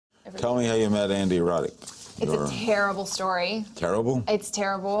Tell me how you met Andy Roddick. It's a terrible story. Terrible? It's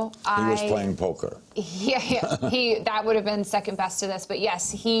terrible. He was playing poker. Yeah. That would have been second best to this. But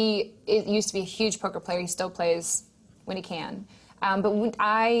yes, he used to be a huge poker player. He still plays when he can. But when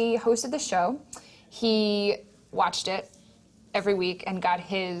I hosted the show, he watched it every week and got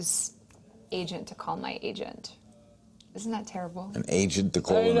his agent to call my agent. Isn't that terrible? An agent to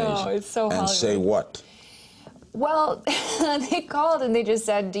call an agent? I know, it's so Hollywood. And say what? Well, they called and they just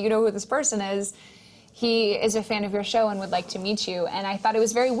said, do you know who this person is? He is a fan of your show and would like to meet you. And I thought it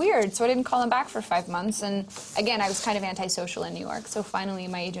was very weird, so I didn't call him back for 5 months. And again, I was kind of antisocial in New York. So finally,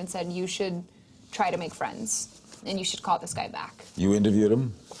 my agent said, you should try to make friends, and you should call this guy back. You interviewed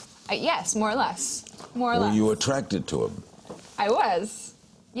him? Yes, more or less. More or less. Were you attracted to him? I was.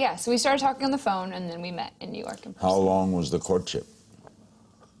 Yeah, so we started talking on the phone, and then we met in New York in person. How long was the courtship?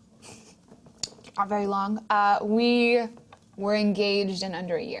 Not very long. We were engaged in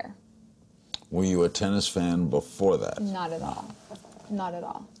under a year. Were you a tennis fan before that? Not at all. Not at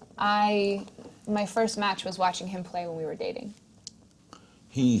all. My first match was watching him play when we were dating.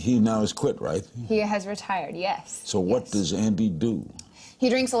 He now has quit, right? He has retired, yes. So what does Andy do? He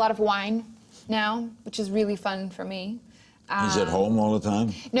drinks a lot of wine now, which is really fun for me. He's at home all the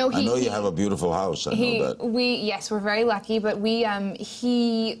time? No, I know you have a beautiful house, I know that. Yes, we're very lucky, but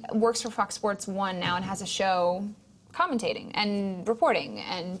he works for Fox Sports 1 now and has a show commentating and reporting,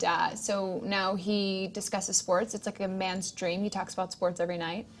 and so now he discusses sports. It's like a man's dream. He talks about sports every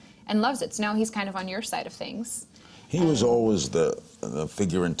night and loves it. So now he's kind of on your side of things. He was always the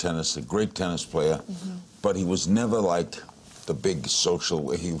figure in tennis, a great tennis player, but he was never like the big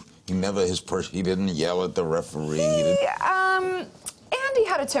social. He didn't yell at the referee. Andy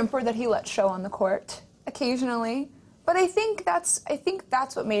had a temper that he let show on the court occasionally, but I think that's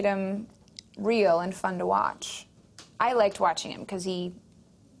what made him real and fun to watch. I liked watching him because he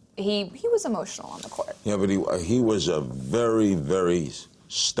was emotional on the court. Yeah, but he was a very, very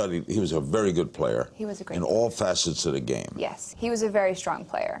studied. He was a very good player. He was a great in player. all facets of the game. Yes, he was a very strong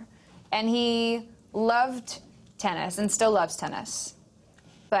player, and he loved tennis and still loves tennis.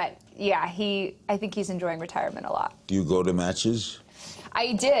 But yeah, I think he's enjoying retirement a lot. Do you go to matches?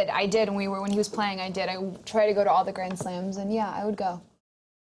 I did when he was playing. I tried to go to all the Grand Slams, and yeah, I would go.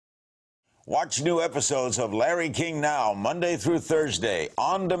 Watch new episodes of Larry King Now, Monday through Thursday,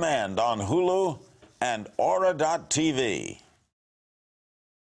 on demand on Hulu and Aura.tv.